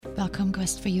Welcome,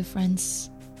 Quest for You, friends.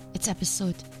 It's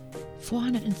episode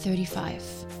 435.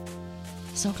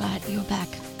 So glad you're back.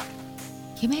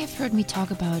 You may have heard me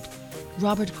talk about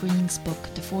Robert Greene's book,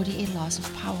 The 48 Laws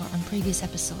of Power, on previous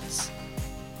episodes.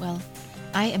 Well,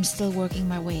 I am still working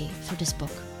my way through this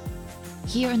book.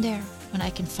 Here and there, when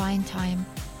I can find time,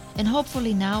 and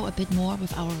hopefully now a bit more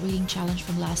with our reading challenge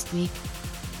from last week,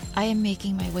 I am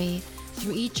making my way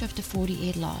through each of the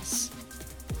 48 laws.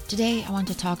 Today I want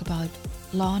to talk about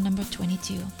law number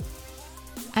 22.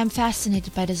 I'm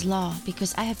fascinated by this law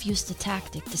because I have used the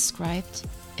tactic described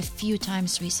a few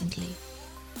times recently.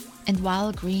 And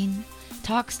while Greene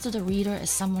talks to the reader as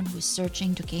someone who is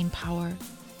searching to gain power,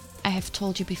 I have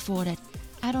told you before that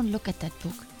I don't look at that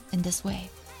book in this way.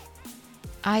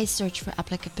 I search for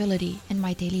applicability in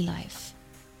my daily life.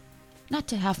 Not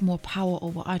to have more power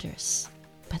over others,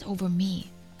 but over me.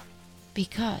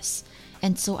 Because,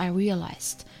 and so I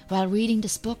realized, while reading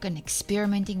this book and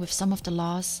experimenting with some of the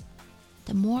laws,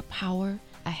 the more power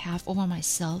I have over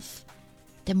myself,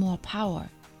 the more power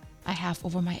I have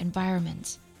over my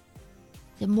environment.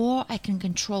 The more I can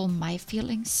control my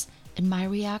feelings and my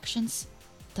reactions,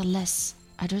 the less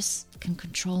others can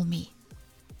control me.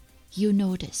 You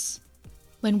know this.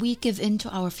 When we give in to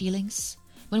our feelings,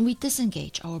 when we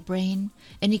disengage our brain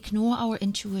and ignore our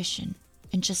intuition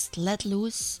and just let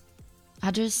loose,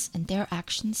 others and their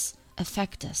actions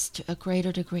affect us to a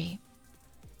greater degree.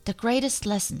 The greatest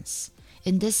lessons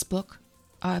in this book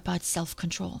are about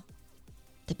self-control.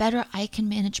 The better I can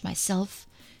manage myself,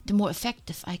 the more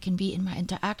effective I can be in my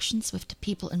interactions with the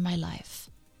people in my life.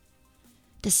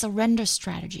 The surrender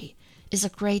strategy is a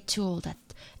great tool that,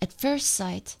 at first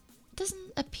sight,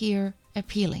 doesn't appear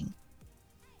appealing.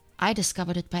 I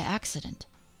discovered it by accident.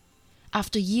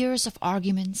 After years of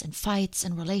arguments and fights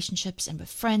and relationships and with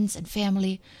friends and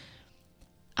family,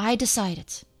 I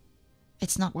decided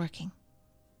it's not working.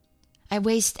 I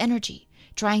waste energy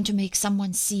trying to make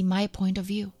someone see my point of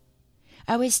view.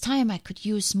 I waste time I could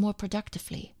use more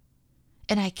productively.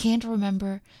 And I can't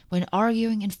remember when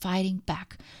arguing and fighting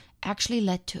back actually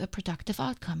led to a productive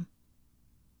outcome.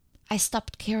 I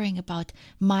stopped caring about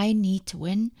my need to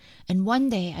win, and one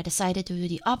day I decided to do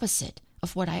the opposite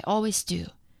of what I always do.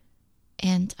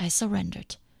 And I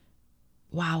surrendered.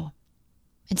 Wow.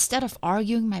 Instead of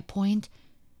arguing my point,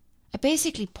 I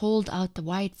basically pulled out the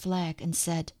white flag and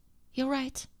said, "You're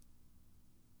right."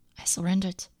 I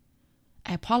surrendered.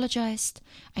 I apologized.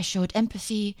 I showed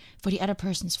empathy for the other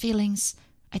person's feelings.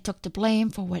 I took the blame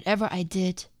for whatever I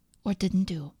did or didn't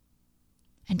do.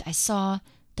 And I saw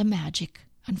the magic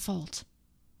unfold.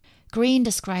 Greene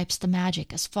describes the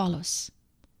magic as follows.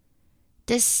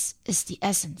 This is the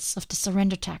essence of the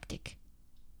surrender tactic.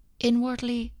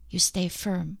 Inwardly, you stay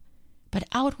firm, but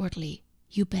outwardly,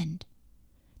 you bend.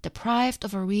 Deprived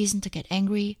of a reason to get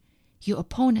angry, your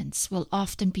opponents will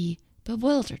often be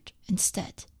bewildered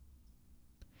instead.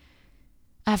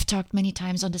 I've talked many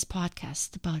times on this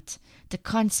podcast about the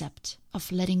concept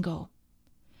of letting go.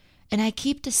 And I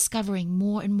keep discovering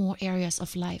more and more areas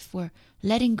of life where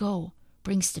letting go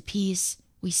brings the peace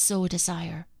we so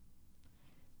desire.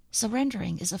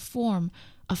 Surrendering is a form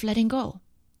of letting go.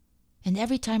 And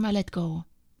every time I let go,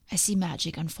 I see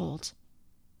magic unfold.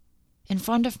 In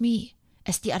front of me,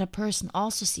 as the other person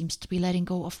also seems to be letting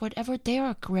go of whatever they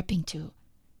are gripping to.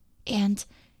 And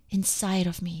inside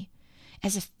of me,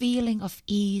 as a feeling of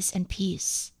ease and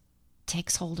peace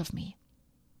takes hold of me.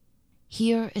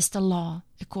 Here is the law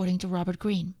according to Robert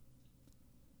Greene.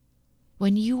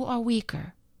 When you are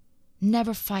weaker,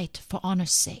 never fight for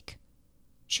honor's sake.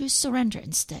 Choose surrender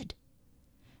instead.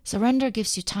 Surrender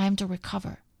gives you time to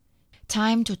recover,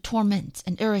 time to torment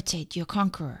and irritate your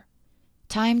conqueror,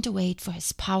 time to wait for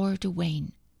his power to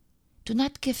wane. Do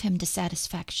not give him the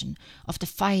satisfaction of the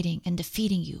fighting and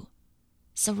defeating you.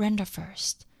 Surrender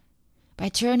first. By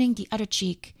turning the other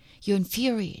cheek, you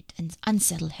infuriate and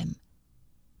unsettle him.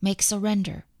 Make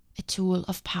surrender a tool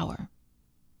of power.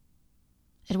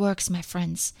 It works, my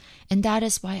friends, and that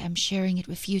is why I'm sharing it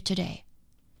with you today.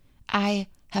 I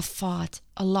have fought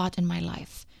a lot in my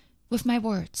life with my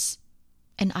words,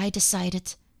 and I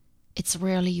decided it's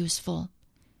rarely useful.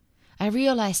 I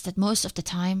realized that most of the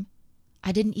time,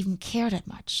 I didn't even care that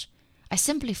much. I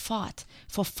simply fought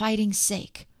for fighting's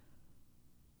sake,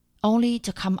 only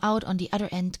to come out on the other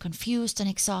end confused and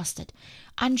exhausted,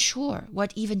 unsure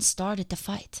what even started the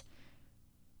fight.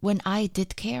 When I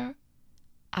did care,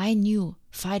 I knew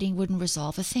fighting wouldn't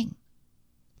resolve a thing,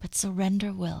 but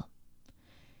surrender will.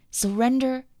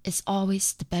 Surrender is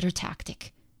always the better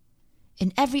tactic.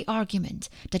 In every argument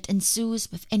that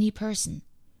ensues with any person,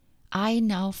 I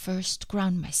now first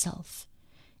ground myself,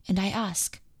 and I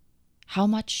ask, how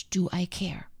much do I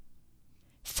care?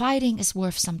 Fighting is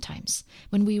worth sometimes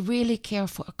when we really care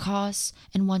for a cause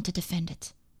and want to defend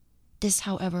it. This,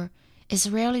 however, is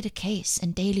rarely the case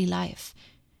in daily life.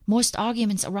 Most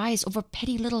arguments arise over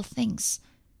petty little things.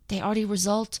 They are the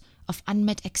result of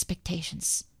unmet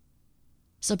expectations.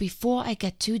 So before I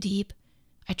get too deep,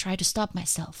 I try to stop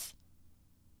myself.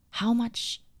 How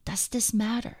much does this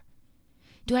matter?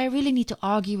 Do I really need to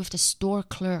argue with the store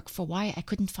clerk for why I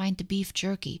couldn't find the beef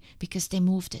jerky because they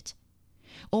moved it?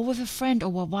 Or with a friend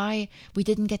over why we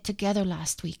didn't get together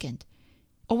last weekend?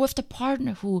 Or with the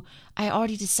partner who I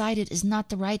already decided is not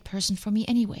the right person for me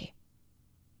anyway?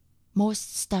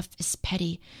 Most stuff is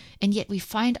petty, and yet we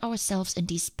find ourselves in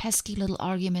these pesky little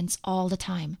arguments all the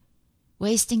time,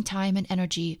 wasting time and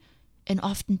energy, and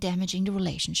often damaging the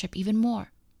relationship even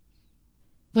more.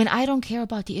 When I don't care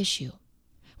about the issue,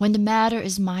 when the matter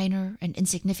is minor and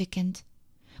insignificant,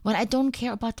 when I don't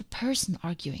care about the person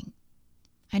arguing,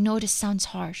 I know this sounds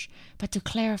harsh, but to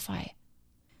clarify,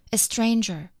 a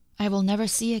stranger I will never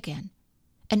see again,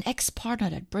 an ex-partner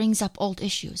that brings up old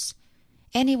issues,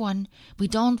 anyone we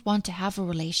don't want to have a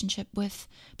relationship with,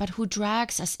 but who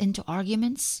drags us into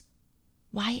arguments,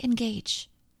 why engage?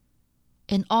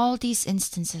 In all these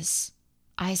instances,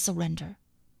 I surrender.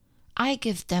 I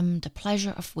give them the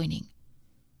pleasure of winning.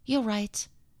 You're right.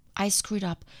 I screwed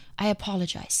up. I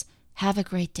apologize. Have a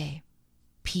great day.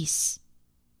 Peace.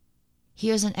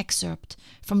 Here's an excerpt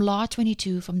from Law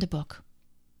 22 from the book.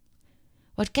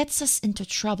 What gets us into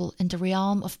trouble in the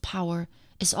realm of power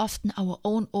is often our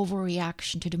own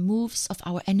overreaction to the moves of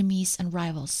our enemies and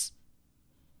rivals.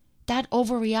 That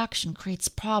overreaction creates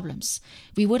problems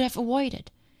we would have avoided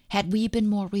had we been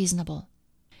more reasonable.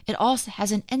 It also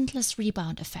has an endless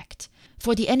rebound effect,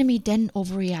 for the enemy then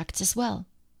overreacts as well.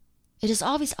 It is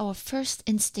always our first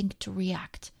instinct to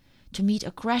react, to meet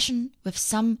aggression with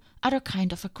some other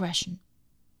kind of aggression.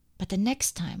 But the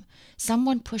next time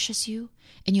someone pushes you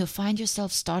and you find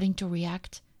yourself starting to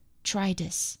react, try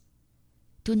this.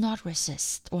 Do not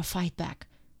resist or fight back,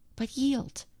 but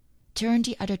yield. Turn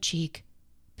the other cheek.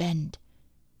 Bend.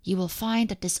 You will find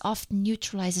that this often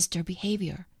neutralizes their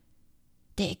behavior.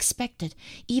 They expected,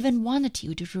 even wanted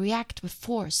you to react with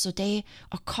force, so they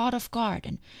are caught off guard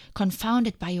and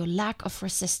confounded by your lack of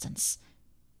resistance.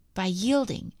 By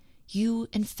yielding, you,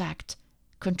 in fact,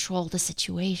 control the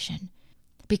situation,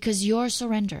 because your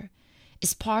surrender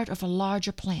is part of a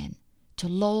larger plan to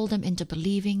lull them into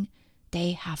believing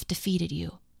they have defeated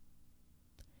you.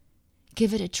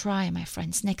 Give it a try, my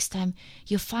friends, next time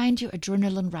you find your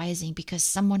adrenaline rising because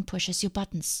someone pushes your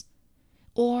buttons,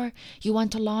 or you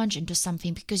want to launch into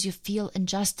something because you feel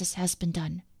injustice has been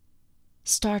done.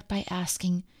 Start by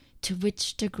asking to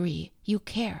which degree you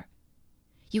care.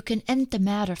 You can end the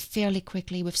matter fairly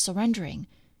quickly with surrendering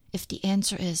if the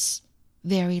answer is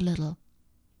very little.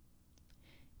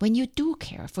 When you do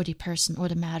care for the person or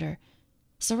the matter,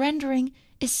 surrendering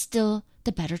is still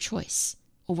the better choice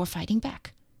over fighting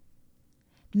back.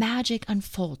 Magic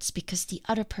unfolds because the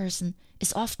other person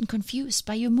is often confused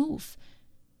by your move,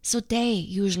 so they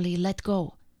usually let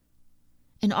go.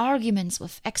 In arguments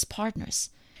with ex-partners,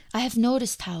 I have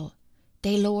noticed how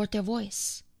they lowered their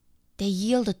voice. They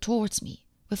yielded towards me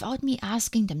without me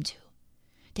asking them to.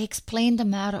 They explained the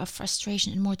matter of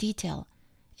frustration in more detail,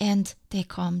 and they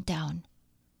calmed down.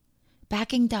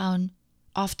 Backing down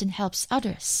often helps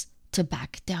others to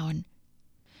back down.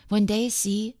 When they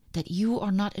see that you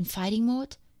are not in fighting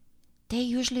mode, they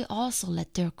usually also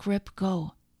let their grip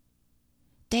go.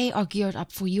 They are geared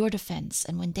up for your defense,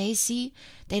 and when they see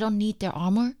they don't need their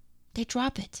armor, they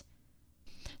drop it.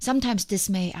 Sometimes this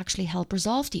may actually help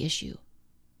resolve the issue.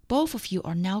 Both of you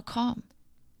are now calm.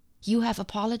 You have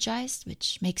apologized,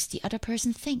 which makes the other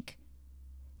person think.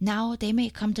 Now they may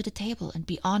come to the table and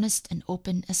be honest and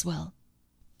open as well.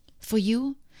 For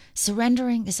you,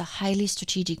 surrendering is a highly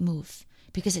strategic move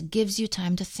because it gives you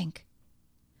time to think.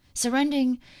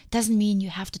 Surrendering doesn't mean you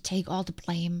have to take all the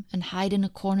blame and hide in a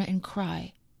corner and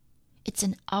cry. It's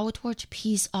an outward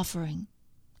peace offering,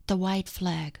 the white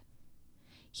flag.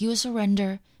 You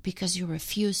surrender because you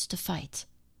refuse to fight.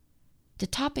 The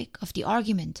topic of the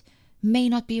argument may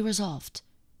not be resolved.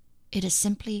 It is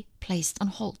simply placed on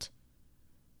hold.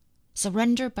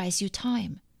 Surrender buys you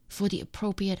time for the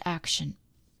appropriate action.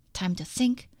 Time to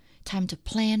think, time to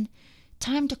plan,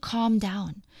 time to calm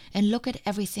down and look at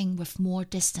everything with more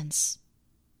distance.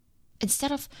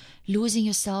 Instead of losing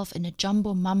yourself in a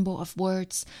jumbo-mumbo of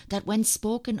words that when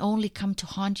spoken only come to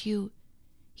haunt you,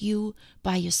 you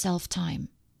buy yourself time.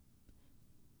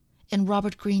 In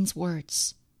Robert Greene's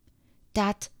words,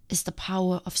 that is the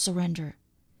power of surrender.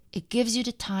 It gives you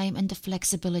the time and the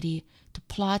flexibility to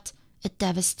plot a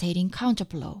devastating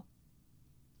counterblow.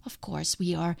 Of course,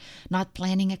 we are not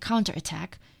planning a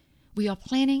counterattack. We are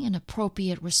planning an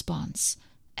appropriate response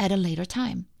at a later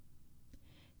time.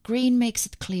 Green makes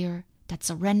it clear that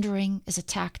surrendering is a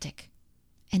tactic,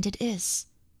 and it is.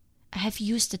 I have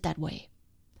used it that way.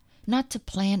 Not to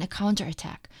plan a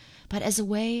counterattack, but as a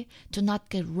way to not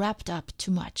get wrapped up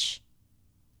too much.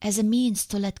 As a means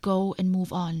to let go and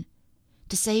move on,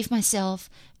 to save myself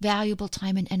valuable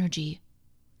time and energy,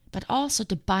 but also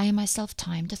to buy myself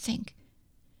time to think.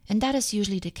 And that is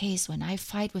usually the case when I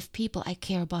fight with people I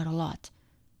care about a lot.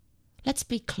 Let's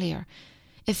be clear.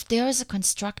 If there is a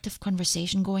constructive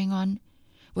conversation going on,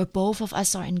 where both of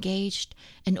us are engaged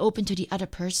and open to the other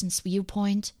person's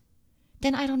viewpoint,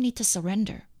 then I don't need to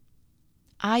surrender.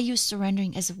 I use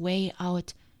surrendering as a way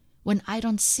out when I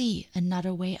don't see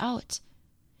another way out.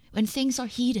 When things are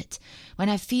heated, when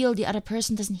I feel the other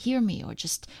person doesn't hear me or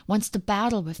just wants to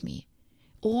battle with me,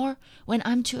 or when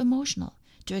I'm too emotional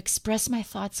to express my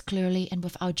thoughts clearly and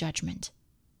without judgment.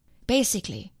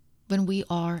 Basically, when we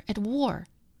are at war,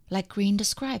 like Green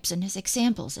describes in his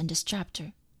examples in this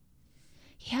chapter.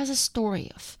 He has a story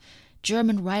of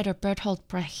German writer Bertolt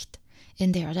Brecht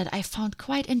in there that I found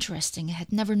quite interesting and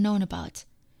had never known about.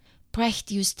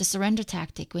 Brecht used the surrender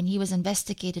tactic when he was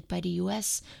investigated by the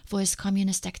US for his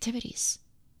communist activities.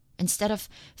 Instead of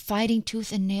fighting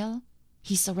tooth and nail,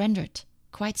 he surrendered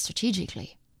quite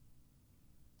strategically.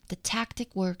 The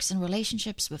tactic works in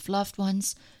relationships with loved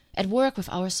ones, at work with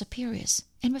our superiors,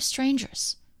 and with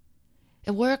strangers.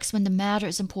 It works when the matter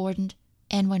is important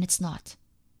and when it's not.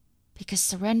 Because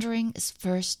surrendering is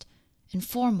first and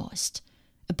foremost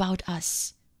about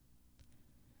us.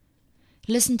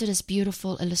 Listen to this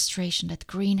beautiful illustration that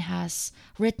Green has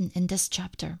written in this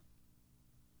chapter.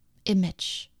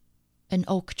 Image: an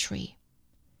oak tree.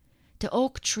 The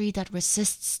oak tree that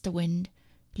resists the wind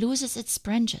loses its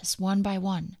branches one by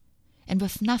one, and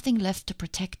with nothing left to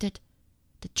protect it,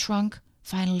 the trunk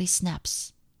finally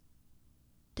snaps.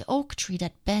 The oak tree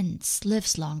that bends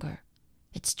lives longer,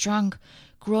 its trunk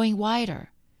growing wider,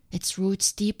 its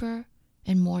roots deeper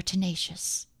and more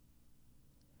tenacious.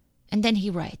 And then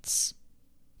he writes,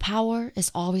 power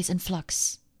is always in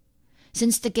flux.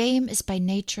 Since the game is by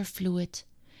nature fluid,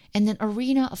 and an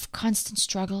arena of constant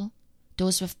struggle,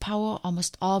 those with power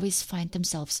almost always find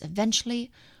themselves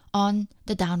eventually on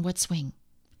the downward swing.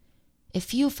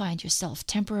 If you find yourself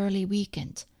temporarily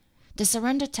weakened, the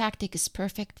surrender tactic is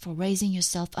perfect for raising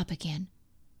yourself up again.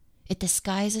 It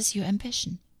disguises your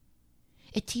ambition.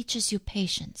 It teaches you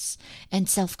patience and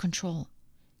self-control,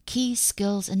 key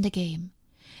skills in the game,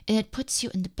 and it puts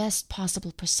you in the best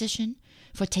possible position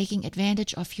for taking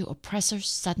advantage of your oppressor's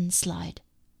sudden slide.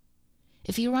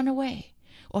 If you run away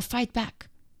or fight back,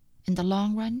 in the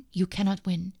long run you cannot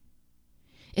win.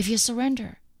 If you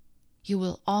surrender, you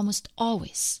will almost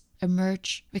always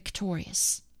emerge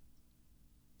victorious.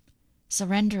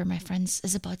 Surrender, my friends,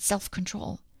 is about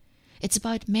self-control. It's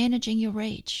about managing your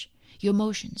rage, your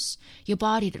emotions, your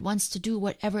body that wants to do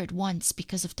whatever it wants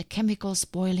because of the chemicals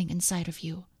boiling inside of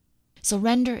you.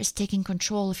 Surrender is taking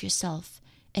control of yourself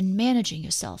and managing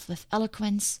yourself with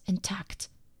eloquence and tact.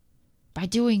 By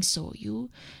doing so, you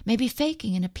may be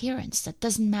faking an appearance that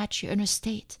doesn't match your inner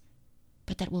state,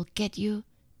 but that will get you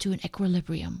to an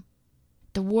equilibrium.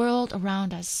 The world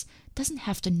around us doesn't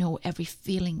have to know every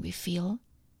feeling we feel.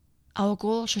 Our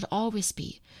goal should always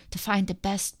be to find the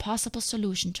best possible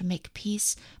solution to make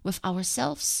peace with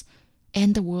ourselves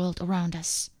and the world around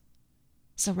us.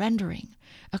 Surrendering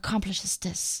accomplishes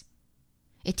this.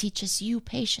 It teaches you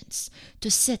patience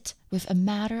to sit with a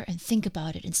matter and think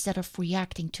about it instead of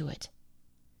reacting to it.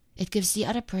 It gives the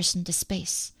other person the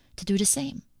space to do the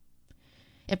same.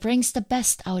 It brings the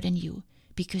best out in you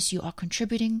because you are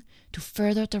contributing to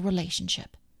further the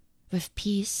relationship with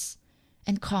peace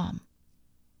and calm.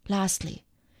 Lastly,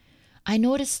 I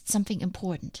noticed something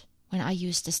important when I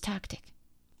used this tactic.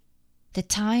 The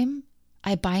time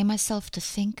I buy myself to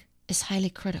think is highly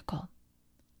critical.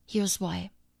 Here's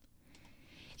why.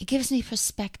 It gives me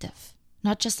perspective,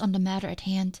 not just on the matter at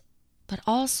hand, but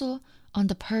also on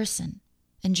the person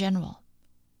in general.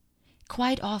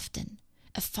 Quite often,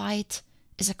 a fight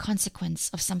is a consequence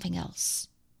of something else.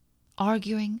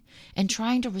 Arguing and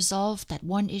trying to resolve that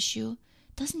one issue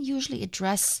doesn't usually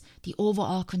address the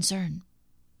overall concern.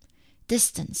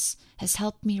 Distance has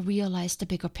helped me realize the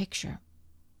bigger picture.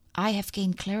 I have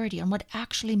gained clarity on what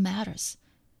actually matters.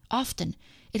 Often,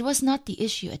 it was not the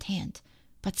issue at hand,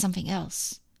 but something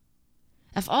else.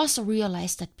 I've also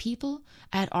realized that people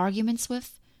I had arguments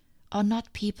with are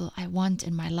not people I want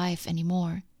in my life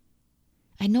anymore.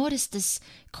 I noticed this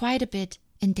quite a bit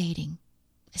in dating,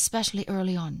 especially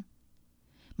early on.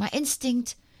 My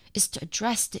instinct is to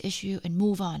address the issue and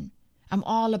move on. I'm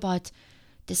all about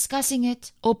discussing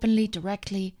it openly,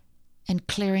 directly, and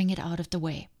clearing it out of the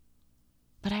way.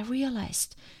 But I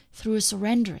realized through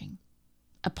surrendering,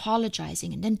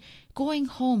 apologizing, and then going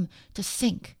home to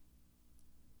think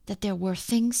that there were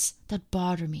things that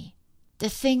bother me. The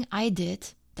thing I did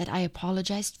that I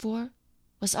apologized for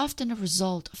was often a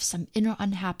result of some inner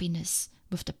unhappiness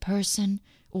with the person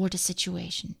or the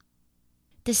situation.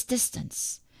 This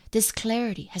distance, this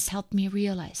clarity has helped me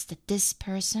realize that this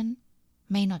person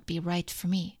may not be right for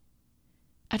me.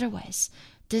 Otherwise,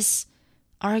 this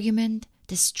argument,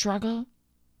 this struggle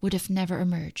would have never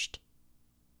emerged.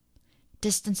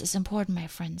 Distance is important, my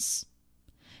friends.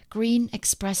 Green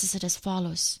expresses it as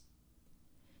follows.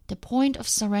 The point of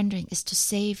surrendering is to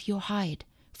save your hide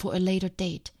for a later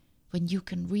date when you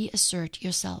can reassert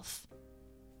yourself.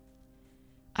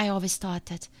 I always thought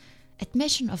that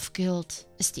admission of guilt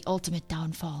is the ultimate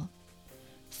downfall.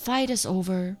 Fight is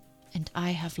over and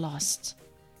I have lost.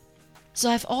 So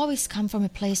I've always come from a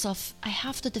place of I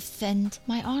have to defend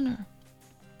my honor.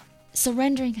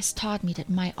 Surrendering has taught me that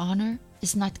my honor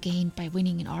is not gained by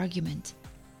winning an argument.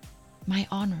 My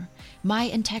honor, my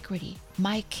integrity,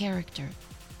 my character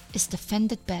is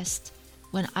defended best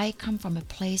when I come from a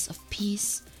place of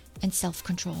peace and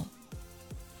self-control.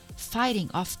 Fighting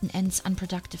often ends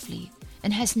unproductively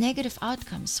and has negative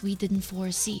outcomes we didn't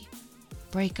foresee.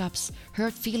 Breakups,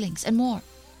 hurt feelings, and more.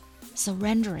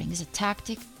 Surrendering is a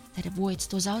tactic that avoids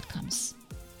those outcomes.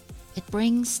 It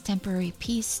brings temporary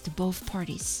peace to both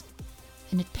parties,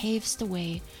 and it paves the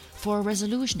way for a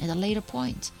resolution at a later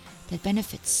point that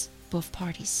benefits both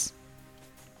parties.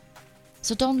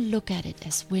 So don't look at it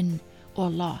as win or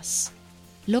loss.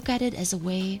 Look at it as a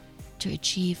way to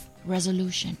achieve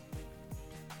resolution.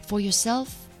 For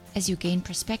yourself as you gain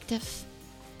perspective,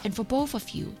 and for both of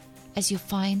you as you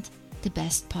find the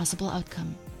best possible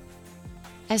outcome.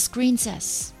 As Green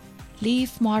says,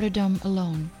 leave martyrdom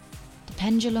alone. The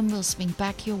pendulum will swing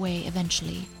back your way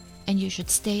eventually, and you should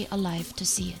stay alive to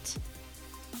see it.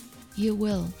 You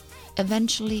will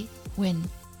eventually win.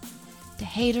 The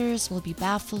haters will be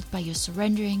baffled by your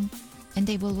surrendering, and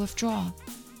they will withdraw.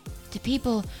 The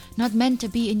people not meant to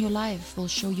be in your life will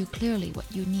show you clearly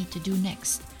what you need to do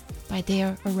next by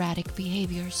their erratic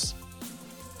behaviors.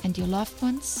 And your loved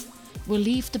ones will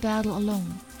leave the battle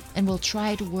alone and will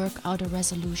try to work out a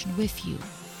resolution with you,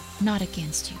 not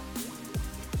against you.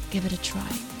 Give it a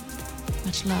try.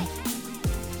 Much love.